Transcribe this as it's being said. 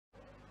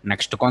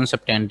Next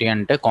concept ఏంటి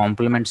అంటే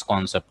compliments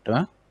concept.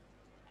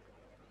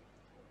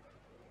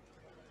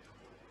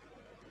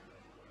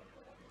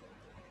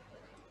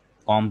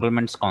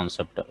 Compliments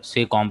concept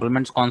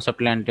compliments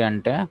కాన్సెప్ట్లు ఏంటి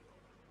అంటే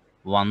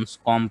once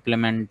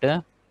complement,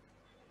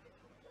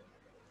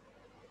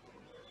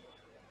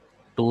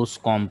 twos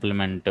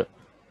complement.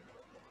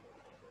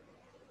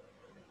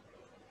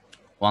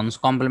 Once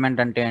complement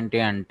అంటే ఏంటి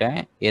అంటే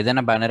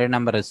ఏదైనా బైనరీ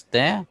నెంబర్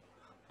ఇస్తే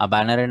ఆ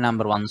బైనరీ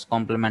నెంబర్ వన్స్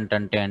కాంప్లిమెంట్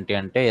అంటే ఏంటి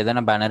అంటే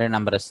ఏదైనా బైనరీ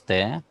నెంబర్ ఇస్తే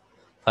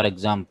ఫర్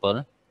ఎగ్జాంపుల్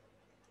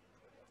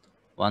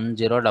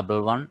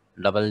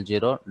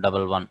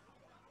 10110011.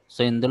 సో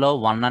ఇందులో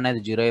 1 అనేది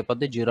 0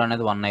 అయిపోద్ది, 0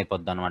 అనేది 1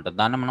 అయిపోద్ది అనమాట.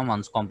 దాన్ని మనం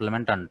వన్స్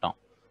కాంప్లిమెంట్ అంటాం.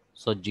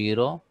 సో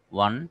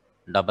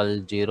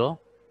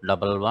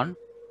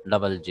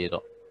 01001100.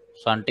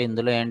 సో అంటే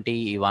ఇందులో ఏంటి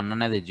ఈ 1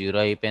 అనేది 0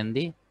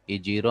 అయిపోయింది, ఈ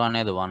 0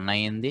 అనేది 1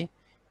 అయ్యింది,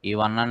 ఈ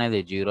 1 అనేది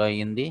 0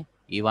 అయ్యింది,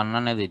 ఈ 1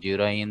 అనేది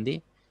 0 అయ్యింది,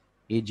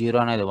 ఈ 0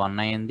 అనేది 1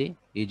 అయ్యింది,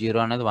 ఈ 0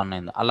 అనేది 1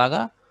 అయింది.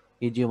 అలాగా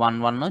ఈ 1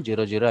 1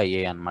 0 0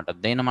 అయ్యాయి అనమాట.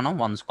 దీన్ని మనం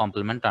వన్స్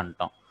కాంప్లిమెంట్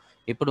అంటాం.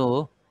 ఇప్పుడు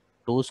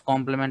టూస్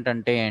కాంప్లిమెంట్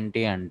అంటే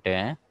ఏంటి అంటే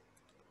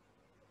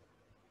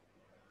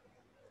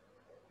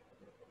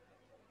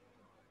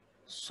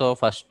సో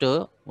ఫస్ట్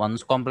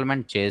వన్స్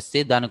కాంప్లిమెంట్ చేసి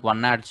దానికి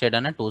 1 యాడ్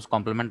చేయడాన్ని టూస్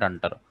కాంప్లిమెంట్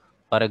అంటారు.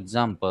 ఫర్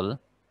ఎగ్జాంపుల్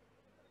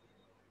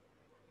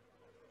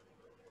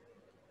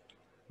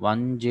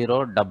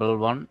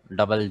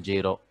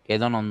 101100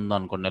 ఏదైనా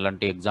ఉందనుకోండి,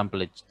 ఇలాంటి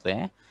ఎగ్జాంపుల్ ఇస్తే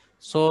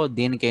సో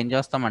దీనికి ఏం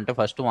చేస్తామంటే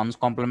ఫస్ట్ వన్స్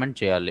కాంప్లిమెంట్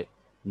చేయాలి.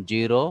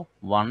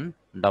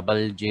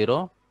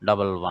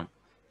 010011.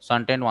 సో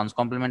అంటే వన్స్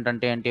కాంప్లిమెంట్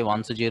అంటే ఏంటి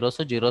వన్స్ జీరోస్,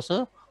 జీరోస్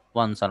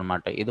వన్స్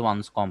అనమాట. ఇది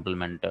వన్స్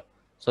కాంప్లిమెంట్.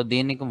 సో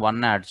దీనికి 1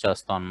 యాడ్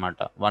చేస్తాం అనమాట.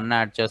 1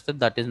 యాడ్ చేస్తే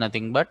that is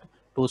nothing but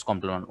twos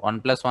complement. 1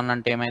 + 1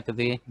 అంటే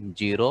ఏమవుతుంది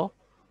 0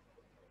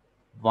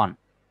 1.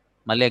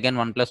 మళ్ళీ again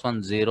 1 + 1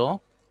 0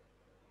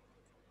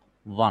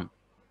 1.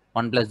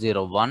 1 +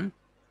 0 1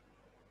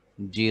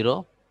 0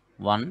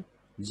 1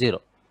 0.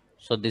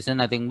 So this is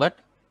nothing but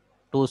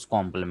 2's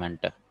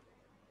complement.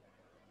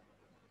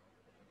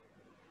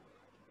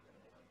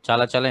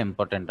 చాలా చాలా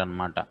ఇంపార్టెంట్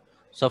అనమాట.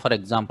 సో ఫర్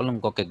ఎగ్జాంపుల్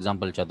ఇంకొక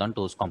ఎగ్జాంపుల్ చేద్దాం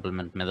టూస్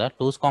కాంప్లిమెంట్ మీద.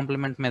 టూస్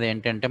కాంప్లిమెంట్ మీద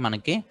ఏంటంటే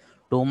మనకి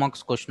 2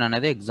 మార్క్స్ క్వశ్చన్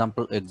అనేది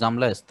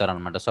ఎగ్జామ్లో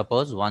ఇస్తారనమాట.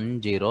 సపోజ్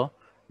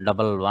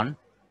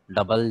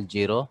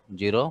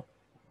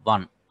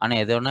 1011000001 అని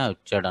ఏదైనా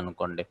వచ్చాడు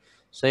అనుకోండి.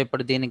 సో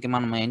ఇప్పుడు దీనికి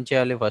మనం ఏం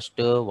చేయాలి,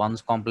 ఫస్ట్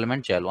వన్స్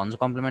కాంప్లిమెంట్ చేయాలి. వన్స్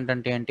కాంప్లిమెంట్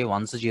అంటే ఏంటి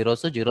వన్స్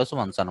జీరోస్, జీరోస్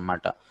వన్స్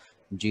అనమాట.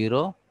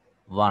 0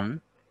 1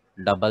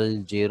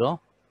 00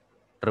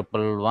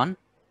 111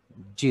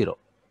 0.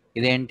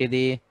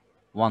 ఇదేంటిది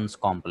వన్స్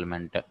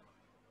కాంప్లిమెంట్.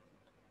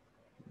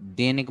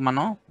 దీనికి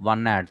మనం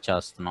 1 యాడ్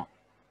చేస్తున్నాం.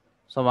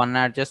 సో 1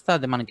 యాడ్ చేస్తే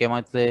అది మనకి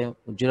ఏమవుతుంది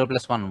 0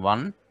 + 1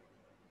 1.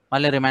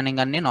 మళ్ళీ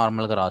రిమైనింగ్ అన్నీ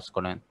నార్మల్గా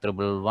రాసుకోవడం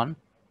 111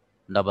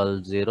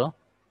 00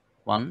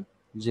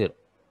 10.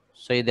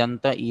 సో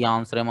ఇదంతా ఈ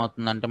ఆన్సర్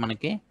ఏమవుతుందంటే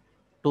మనకి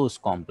twos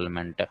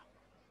complement.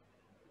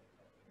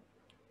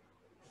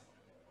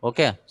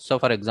 Okay. So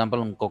for example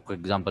ఇంకొక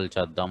ఎగ్జాంపుల్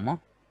చేద్దాము.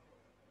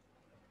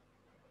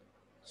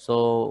 సో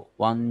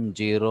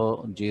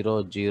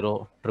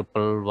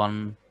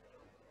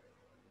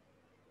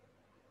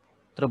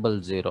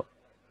 10001100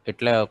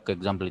 ఇట్లా ఒక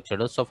ఎగ్జాంపుల్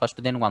ఇచ్చాడు. సో ఫస్ట్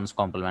దీనికి వన్స్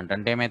కాంప్లిమెంట్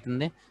అంటే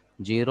ఏమవుతుంది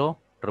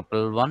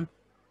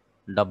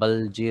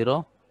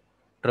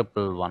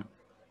 0111100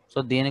 సో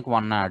దీనికి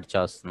 1 యాడ్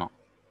చేస్తున్నాం.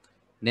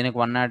 దీనికి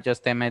 1 యాడ్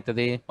చేస్తే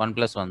ఏమవుతుంది 1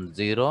 + 1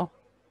 0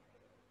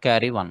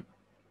 carry 1.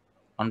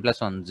 1 +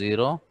 1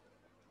 0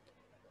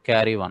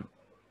 carry 1.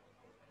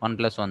 1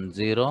 + 1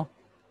 0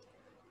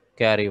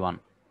 carry 1.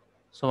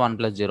 So 1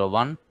 + 0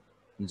 1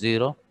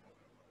 0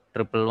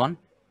 111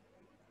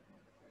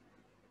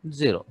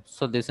 0.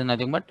 So this is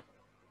nothing but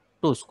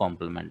 2's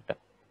complement.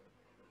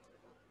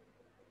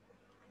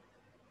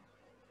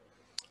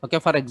 Okay,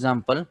 for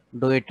example,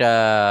 do it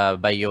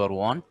by your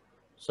own.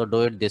 So do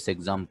it this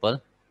example.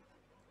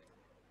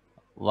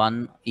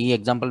 ఈ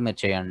example మీరు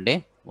చేయండి.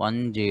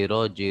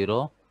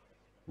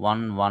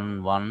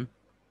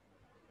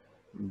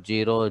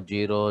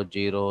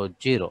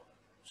 100111000.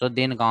 సో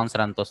దీనికి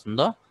ఆన్సర్ ఎంత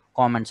వస్తుందో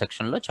కామెంట్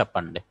సెక్షన్లో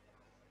చెప్పండి.